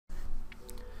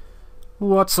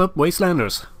What's up,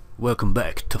 Wastelanders? Welcome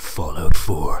back to Fallout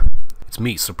 4. It's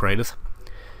me, Sir Praedith,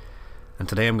 and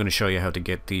today I'm going to show you how to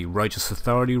get the Righteous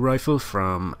Authority rifle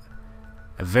from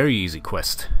a very easy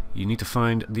quest. You need to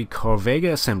find the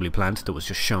Corvega assembly plant that was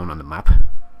just shown on the map.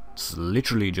 It's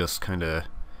literally just kind of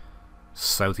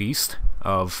southeast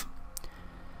of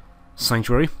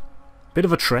Sanctuary. Bit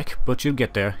of a trek, but you'll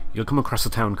get there. You'll come across a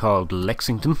town called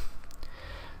Lexington.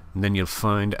 And then you'll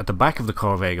find at the back of the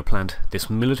Corvega plant this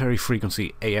military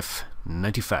frequency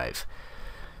AF-95.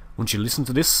 Once you listen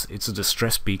to this, it's a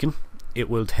distress beacon. It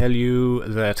will tell you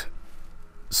that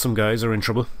some guys are in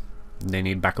trouble. They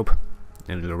need backup.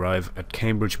 And it'll arrive at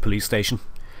Cambridge Police Station.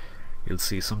 You'll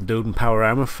see some dude in power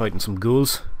armor fighting some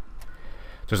ghouls.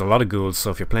 There's a lot of ghouls,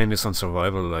 so if you're playing this on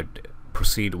survival, I'd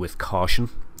proceed with caution.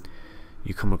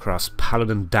 You come across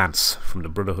Paladin Dance from the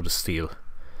Brotherhood of Steel.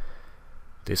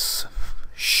 This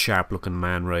sharp looking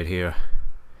man right here.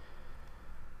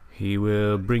 He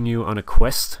will bring you on a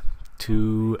quest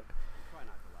to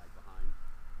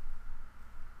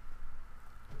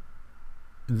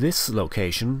this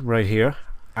location right here,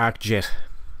 ArcJet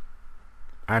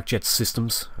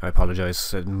Systems. I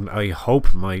apologize. I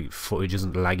hope my footage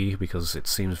isn't laggy because it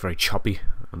seems very choppy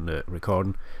on the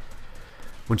recording.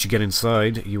 Once you get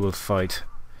inside, you will fight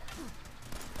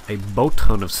a boat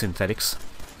ton of synthetics.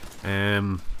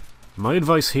 My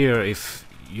advice here, if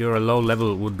you're a low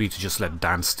level, would be to just let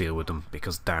Dance deal with them,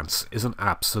 because Dance is an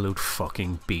absolute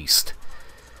fucking beast.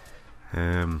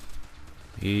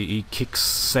 He kicks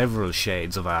several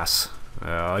shades of ass.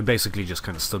 I basically just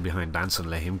kind of stood behind Dance and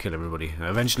let him kill everybody.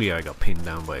 Eventually I got pinned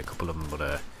down by a couple of them,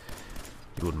 but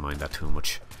you wouldn't mind that too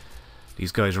much.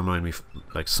 These guys remind me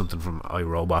like something from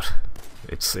iRobot.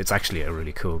 It's actually a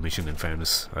really cool mission, in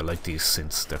fairness. I like these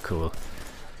synths, they're cool.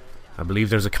 I believe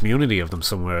there's a community of them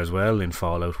somewhere as well in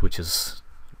Fallout, which is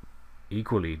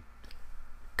equally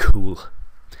cool.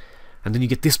 And then you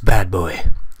get this bad boy,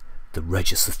 the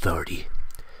Righteous Authority.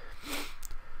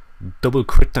 Double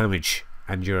crit damage,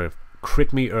 and your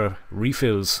crit meter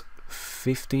refills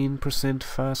 15%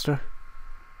 faster.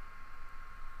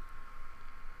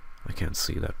 I can't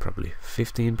see that properly.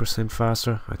 15%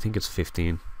 faster? I think it's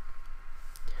 15.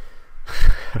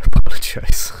 I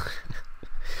apologize.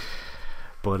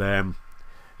 But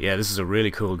yeah, this is a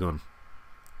really cool gun.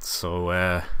 So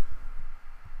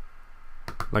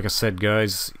like I said,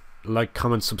 guys, like,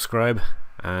 comment, subscribe,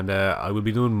 and I will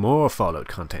be doing more Fallout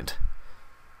content.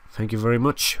 Thank you very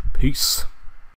much. Peace.